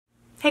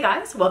Hey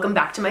guys, welcome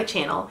back to my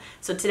channel.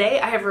 So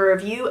today I have a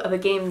review of a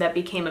game that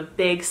became a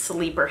big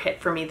sleeper hit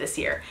for me this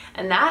year,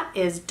 and that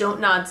is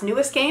Dontnod's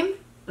newest game,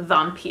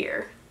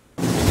 Vampyr.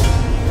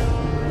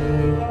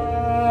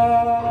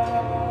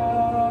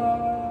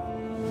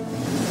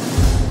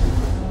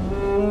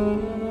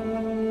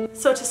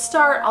 So to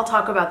start, I'll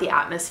talk about the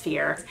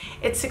atmosphere.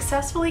 It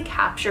successfully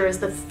captures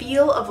the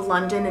feel of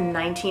London in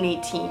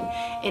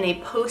 1918 in a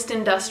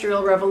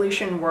post-industrial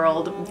revolution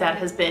world that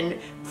has been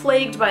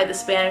plagued by the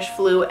Spanish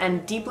flu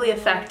and deeply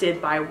affected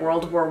by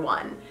World War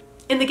I.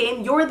 In the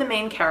game, you're the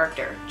main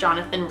character,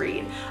 Jonathan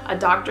Reed, a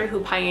doctor who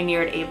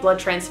pioneered a blood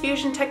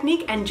transfusion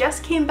technique and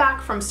just came back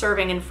from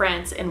serving in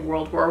France in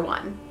World War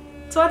I.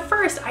 So at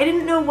first, I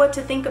didn't know what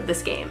to think of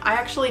this game. I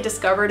actually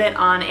discovered it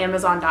on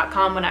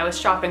Amazon.com when I was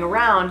shopping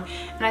around,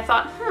 and I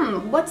thought,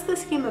 what's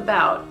this game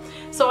about?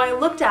 So I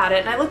looked at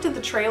it, and I looked at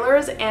the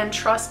trailers, and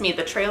trust me,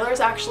 the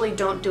trailers actually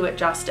don't do it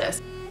justice.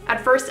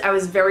 At first, I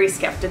was very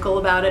skeptical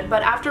about it,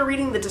 but after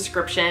reading the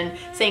description,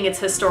 saying it's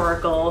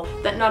historical,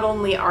 that not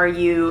only are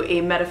you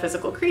a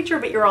metaphysical creature,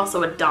 but you're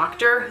also a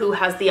doctor who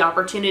has the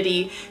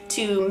opportunity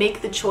to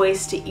make the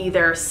choice to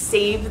either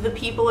save the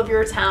people of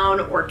your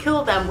town or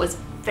kill them, was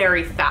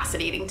very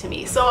fascinating to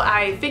me. So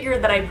I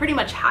figured that I pretty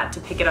much had to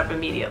pick it up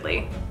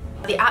immediately.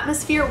 The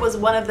atmosphere was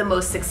one of the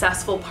most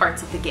successful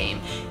parts of the game.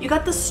 You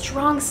got the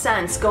strong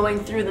sense going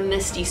through the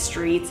misty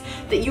streets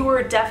that you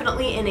were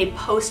definitely in a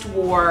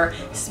post-war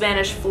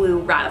Spanish flu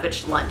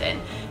ravaged London.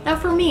 Now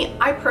for me,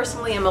 I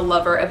personally am a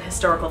lover of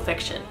historical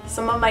fiction.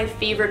 Some of my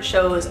favorite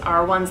shows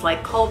are ones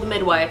like Call the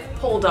Midwife,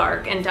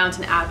 Poldark, and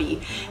Downton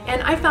Abbey,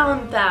 and I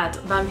found that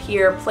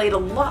Vampyr played a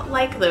lot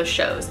like those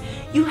shows.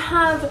 You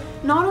have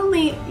not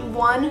only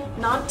one,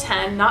 not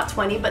 10, not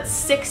 20, but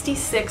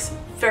 66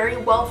 very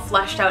well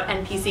fleshed out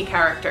NPC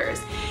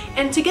characters.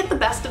 And to get the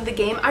best of the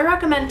game, I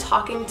recommend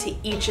talking to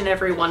each and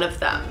every one of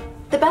them.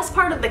 The best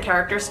part of the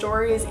character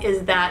stories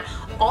is that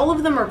all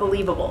of them are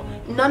believable.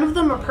 None of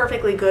them are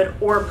perfectly good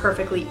or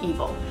perfectly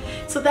evil.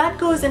 So that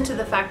goes into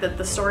the fact that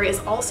the story is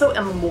also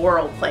a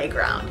moral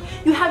playground.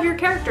 You have your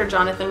character,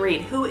 Jonathan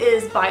Reed, who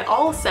is, by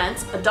all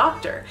sense, a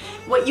doctor.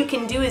 What you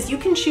can do is you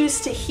can choose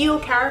to heal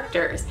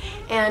characters,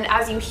 and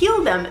as you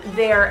heal them,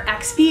 their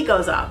XP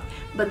goes up.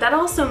 But that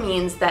also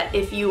means that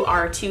if you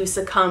are to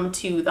succumb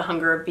to the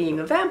hunger of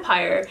being a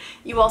vampire,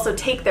 you also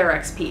take their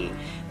XP.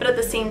 But at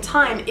the same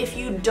time, if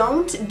you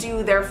don't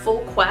do their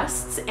full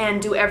quests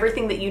and do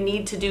everything that you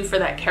need to do for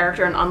that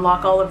character and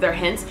unlock all of their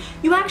hints,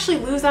 you actually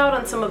lose out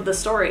on some of the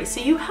story.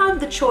 So you have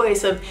the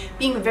choice of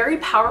being very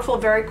powerful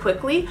very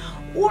quickly,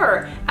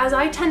 or, as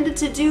I tended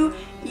to do,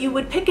 you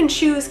would pick and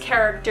choose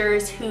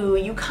characters who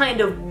you kind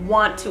of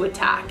want to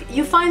attack.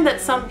 You find that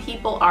some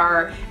people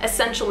are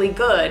essentially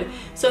good,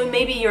 so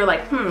maybe you're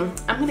like, I'm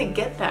gonna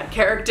get that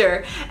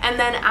character. And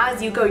then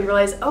as you go, you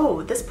realize,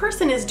 oh, this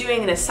person is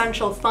doing an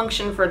essential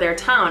function for their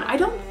town. I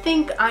don't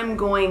think I'm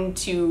going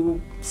to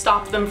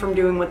stop them from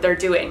doing what they're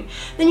doing.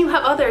 Then you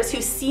have others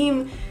who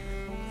seem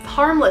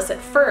harmless at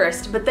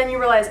first, but then you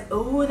realize,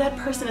 oh, that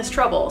person is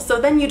trouble. So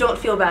then you don't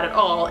feel bad at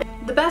all.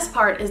 The best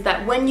part is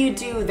that when you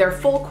do their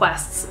full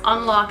quests,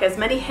 unlock as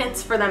many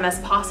hints for them as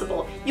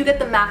possible, you get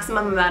the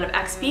maximum amount of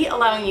XP,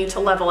 allowing you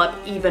to level up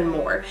even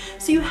more.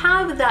 So you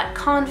have that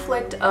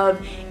conflict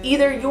of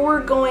either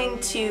you're going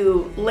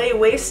to lay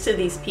waste to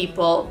these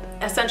people,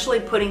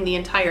 essentially putting the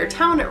entire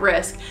town at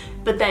risk,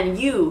 but then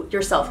you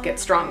yourself get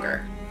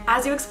stronger.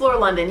 As you explore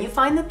London, you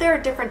find that there are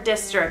different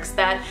districts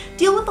that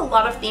deal with a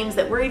lot of themes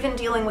that we're even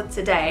dealing with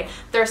today.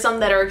 There are some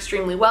that are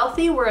extremely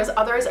wealthy, whereas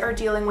others are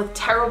dealing with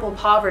terrible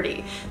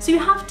poverty. So you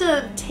have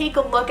to take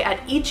a look at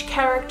each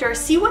character,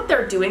 see what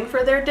they're doing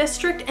for their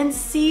district, and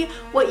see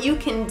what you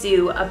can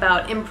do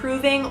about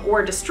improving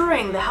or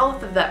destroying the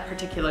health of that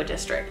particular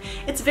district.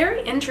 It's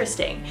very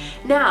interesting.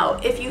 Now,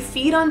 if you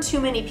feed on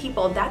too many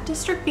people, that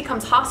district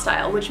becomes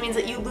hostile, which means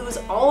that you lose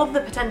all of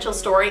the potential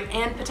story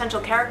and potential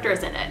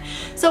characters in it.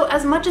 So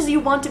as much as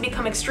you want to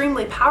become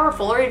extremely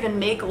powerful or even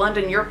make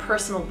London your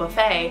personal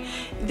buffet,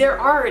 there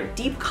are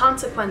deep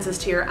consequences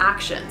to your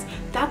actions.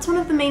 That's one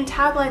of the main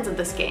taglines of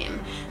this game.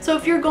 So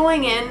if you're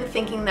going in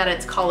thinking that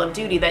it's Call of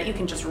Duty, that you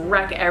can just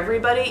wreck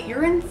everybody,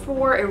 you're in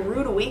for a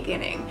rude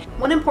awakening.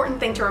 One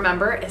important thing to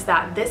remember is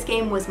that this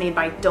game was made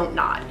by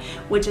Dontnod,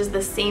 which is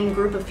the same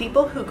group of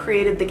people who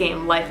created the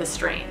game Life is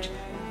Strange.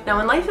 Now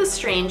in Life is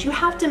Strange, you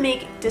have to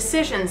make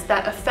decisions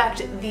that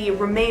affect the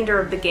remainder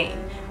of the game.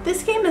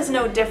 This game is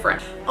no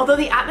different. Although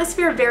the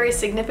atmosphere varies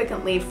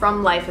significantly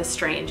from Life is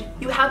Strange,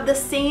 you have the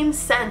same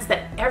sense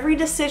that every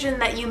decision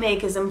that you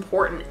make is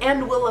important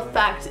and will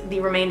affect the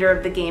remainder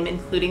of the game,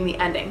 including the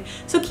ending.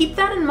 So keep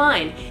that in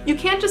mind. You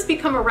can't just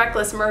become a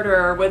reckless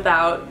murderer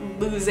without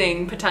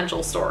losing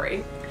potential story.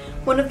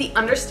 One of the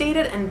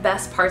understated and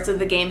best parts of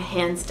the game,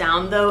 hands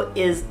down though,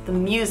 is the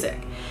music.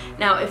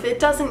 Now, if it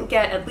doesn't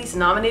get at least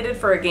nominated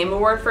for a Game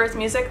Award for its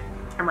music,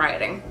 I'm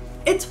rioting.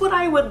 It's what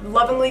I would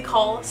lovingly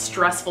call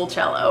stressful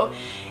cello.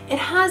 It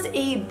has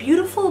a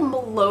beautiful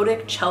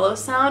melodic cello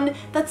sound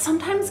that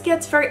sometimes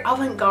gets very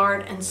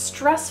avant-garde and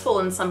stressful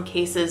in some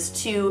cases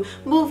to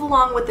move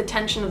along with the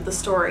tension of the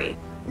story.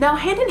 Now,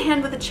 hand in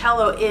hand with the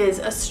cello is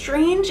a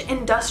strange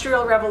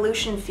industrial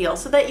revolution feel,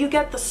 so that you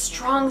get the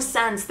strong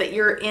sense that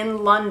you're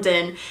in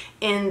London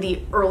in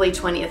the early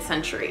 20th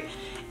century.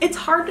 It's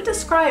hard to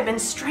describe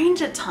and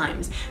strange at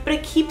times, but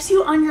it keeps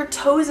you on your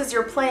toes as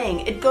you're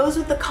playing. It goes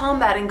with the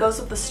combat and goes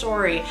with the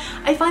story.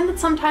 I find that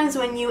sometimes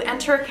when you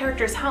enter a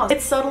character's house, it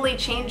subtly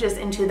changes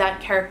into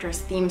that character's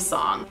theme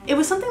song. It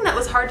was something that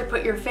was hard to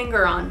put your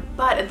finger on,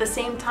 but at the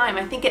same time,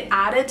 I think it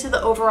added to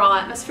the overall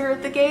atmosphere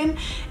of the game,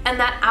 and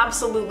that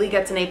absolutely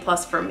gets an A+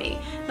 for me.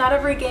 Not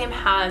every game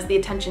has the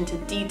attention to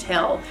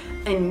detail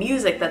and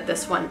music that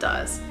this one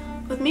does.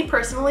 With me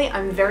personally,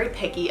 I'm very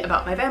picky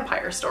about my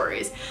vampire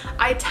stories.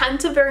 I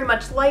tend to very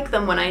much like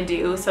them when I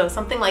do, so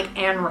something like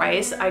Anne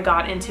Rice I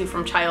got into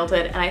from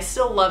childhood and I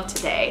still love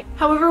today.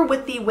 However,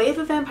 with the wave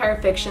of vampire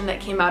fiction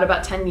that came out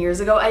about 10 years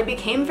ago, I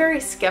became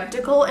very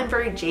skeptical and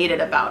very jaded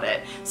about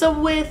it. So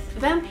with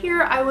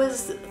Vampyr, I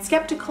was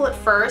skeptical at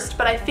first,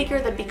 but I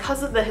figured that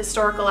because of the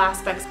historical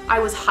aspects, I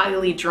was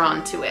highly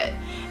drawn to it.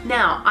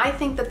 Now, I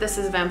think that this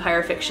is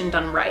vampire fiction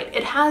done right.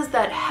 It has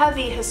that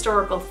heavy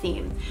historical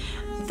theme.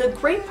 The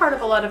great part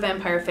of a lot of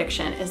vampire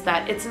fiction is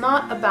that it's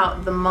not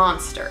about the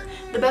monster.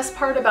 The best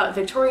part about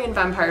Victorian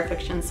vampire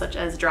fiction, such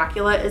as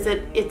Dracula, is that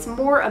it's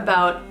more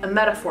about a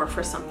metaphor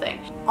for something.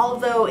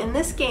 Although in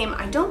this game,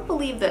 I don't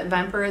believe that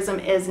vampirism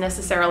is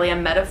necessarily a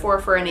metaphor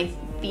for any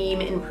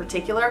theme in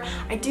particular.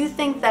 I do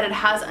think that it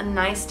has a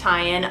nice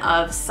tie-in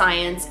of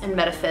science and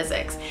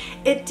metaphysics.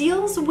 It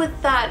deals with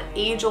that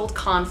age-old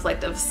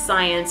conflict of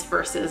science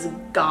versus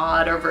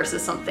God or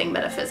versus something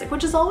metaphysic,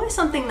 which is always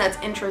something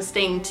that's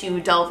interesting to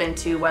delve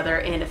into, whether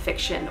in a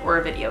fiction or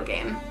a video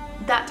game.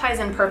 That ties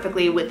in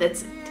perfectly with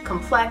its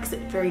complex,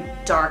 very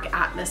dark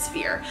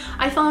atmosphere.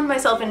 I found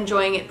myself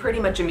enjoying it pretty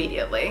much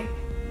immediately.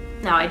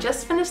 Now, I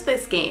just finished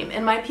this game,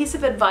 and my piece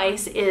of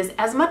advice is,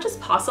 as much as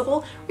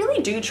possible,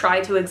 really do try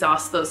to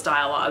exhaust those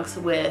dialogues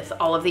with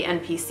all of the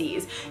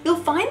NPCs. You'll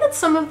find that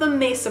some of them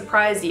may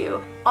surprise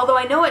you. Although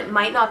I know it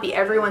might not be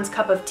everyone's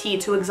cup of tea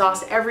to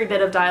exhaust every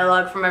bit of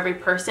dialogue from every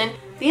person,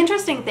 the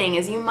interesting thing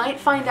is you might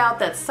find out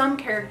that some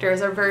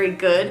characters are very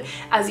good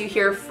as you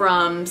hear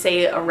from,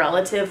 say, a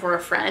relative or a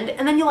friend,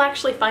 and then you'll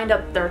actually find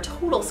out they're a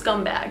total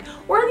scumbag.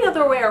 Or the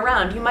other way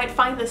around, you might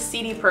find this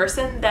seedy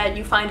person that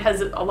you find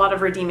has a lot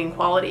of redeeming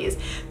qualities.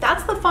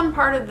 That's the fun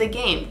part of the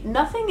game.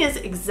 Nothing is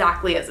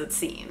exactly as it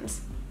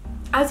seems.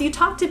 As you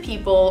talk to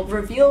people,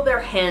 reveal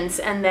their hints,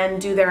 and then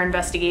do their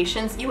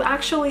investigations, you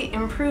actually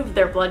improve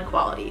their blood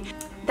quality.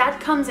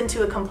 That comes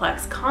into a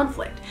complex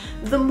conflict.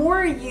 The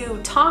more you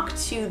talk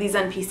to these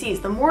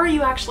NPCs, the more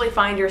you actually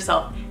find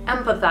yourself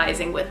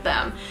empathizing with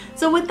them.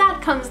 So with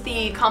that comes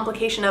the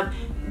complication of,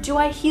 do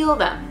I heal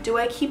them? Do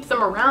I keep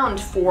them around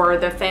for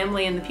their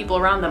family and the people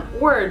around them?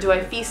 Or do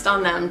I feast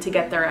on them to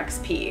get their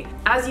XP?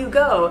 As you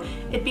go,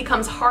 it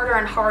becomes harder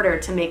and harder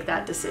to make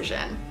that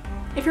decision.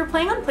 If you're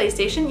playing on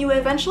PlayStation, you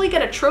eventually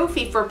get a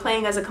trophy for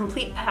playing as a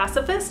complete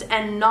pacifist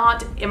and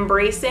not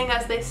embracing,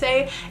 as they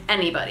say,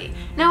 anybody.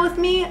 Now with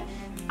me,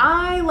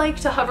 I like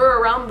to hover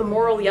around the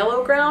moral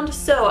yellow ground,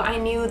 so I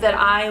knew that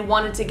I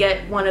wanted to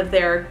get one of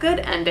their good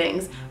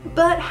endings,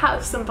 but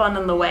have some fun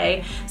on the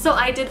way. So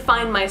I did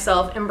find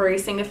myself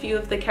embracing a few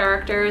of the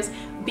characters,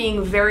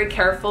 being very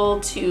careful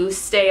to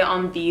stay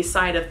on the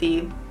side of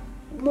the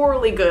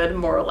morally good,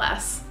 more or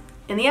less.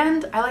 In the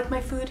end, I like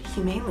my food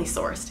humanely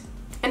sourced.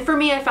 And for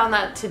me, I found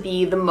that to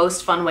be the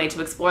most fun way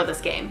to explore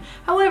this game.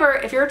 However,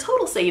 if you're a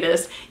total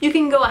sadist, you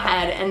can go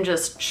ahead and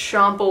just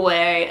chomp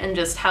away and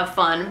just have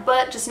fun,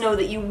 but just know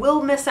that you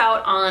will miss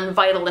out on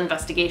vital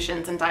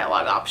investigations and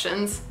dialogue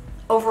options.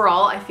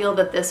 Overall, I feel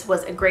that this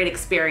was a great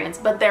experience,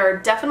 but there are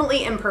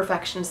definitely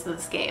imperfections to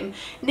this game.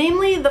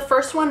 Namely, the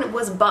first one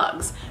was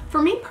bugs. For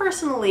me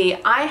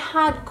personally, I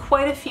had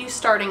quite a few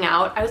starting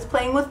out. I was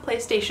playing with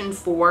PlayStation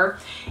 4,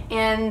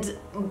 and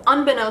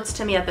unbeknownst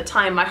to me at the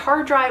time, my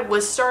hard drive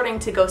was starting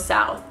to go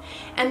south.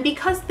 And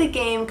because the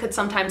game could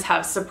sometimes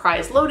have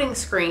surprise loading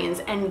screens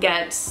and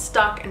get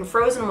stuck and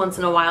frozen once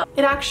in a while,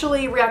 it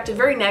actually reacted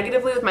very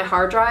negatively with my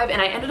hard drive,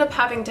 and I ended up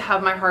having to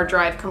have my hard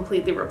drive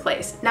completely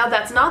replaced. Now,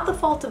 that's not the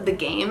fault of the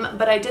game,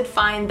 but I did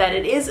find that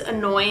it is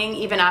annoying,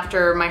 even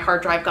after my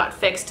hard drive got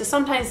fixed, to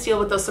sometimes deal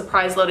with those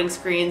surprise loading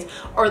screens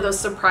or those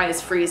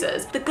surprise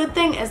freezes. The good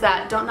thing is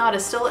that Dontnod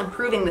is still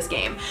improving this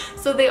game,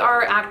 so they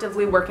are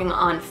actively working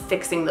on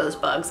fixing those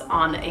bugs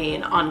on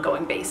an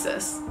ongoing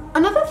basis.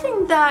 Another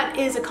thing that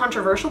is a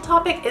controversial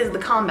topic is the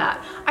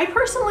combat. I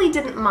personally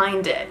didn't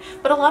mind it,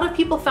 but a lot of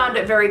people found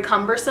it very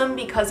cumbersome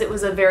because it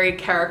was a very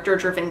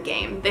character-driven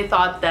game. They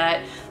thought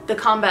that the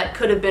combat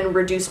could have been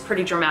reduced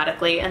pretty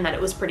dramatically and that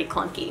it was pretty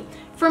clunky.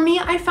 For me,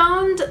 I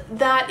found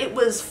that it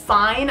was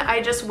fine.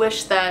 I just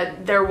wish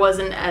that there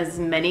wasn't as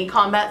many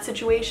combat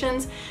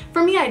situations.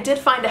 For me, I did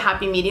find a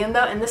happy medium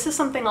though, and this is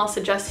something I'll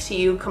suggest to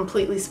you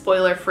completely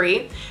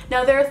spoiler-free.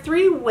 Now, there are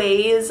 3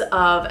 ways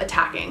of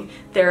attacking.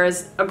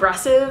 There's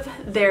aggressive,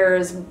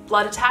 there's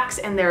blood attacks,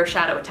 and there are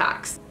shadow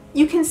attacks.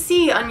 You can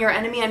see on your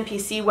enemy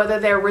NPC whether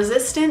they're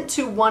resistant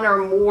to one or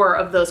more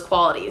of those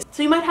qualities.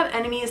 So you might have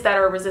enemies that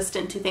are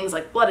resistant to things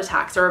like blood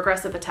attacks or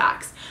aggressive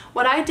attacks.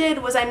 What I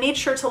did was I made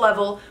sure to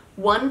level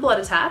 1 blood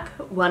attack,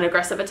 1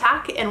 aggressive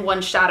attack, and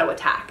 1 shadow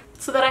attack,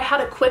 so that I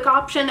had a quick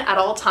option at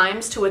all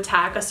times to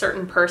attack a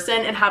certain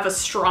person and have a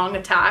strong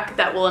attack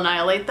that will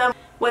annihilate them,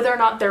 whether or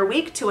not they're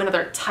weak to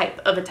another type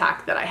of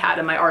attack that I had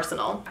in my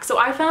arsenal. So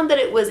I found that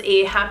it was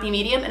a happy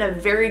medium and a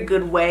very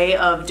good way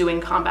of doing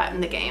combat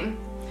in the game.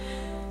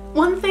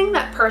 One thing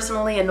that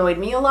personally annoyed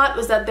me a lot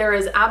was that there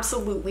is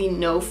absolutely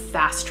no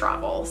fast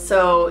travel.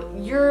 So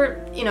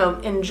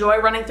enjoy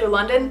running through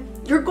London,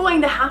 you're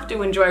going to have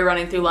to enjoy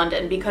running through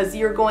London because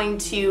you're going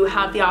to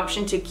have the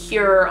option to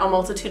cure a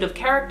multitude of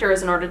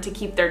characters in order to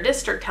keep their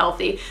district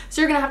healthy. So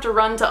you're gonna have to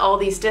run to all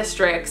these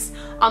districts,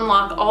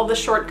 unlock all the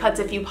shortcuts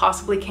if you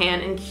possibly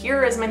can, and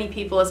cure as many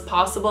people as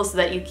possible so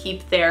that you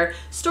keep their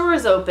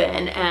stores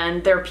open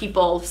and their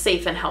people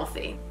safe and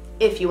healthy,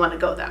 if you want to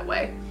go that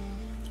way.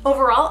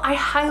 Overall, I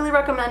highly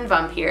recommend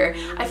Vampyr.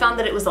 I found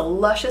that it was a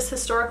luscious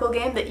historical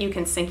game that you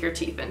can sink your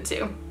teeth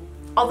into.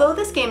 Although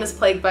this game is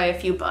plagued by a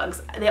few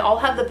bugs, they all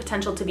have the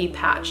potential to be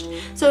patched.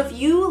 So if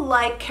you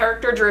like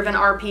character-driven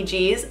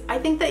RPGs, I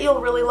think that you'll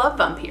really love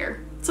Vampyr.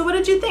 So what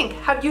did you think?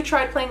 Have you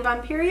tried playing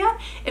Vampyr yet?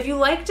 If you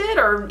liked it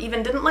or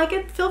even didn't like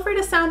it, feel free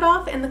to sound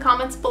off in the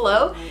comments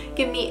below.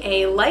 Give me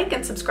a like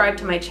and subscribe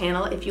to my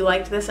channel if you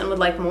liked this and would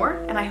like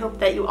more, and I hope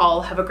that you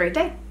all have a great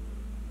day.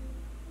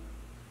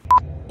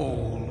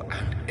 All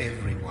and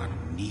everyone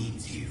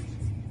needs you.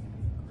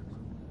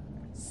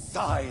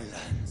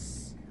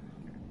 Silence.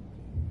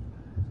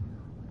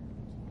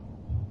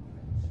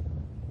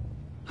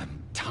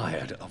 I'm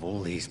tired of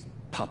all these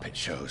puppet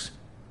shows.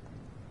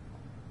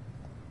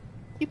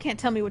 You can't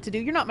tell me what to do.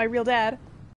 You're not my real dad.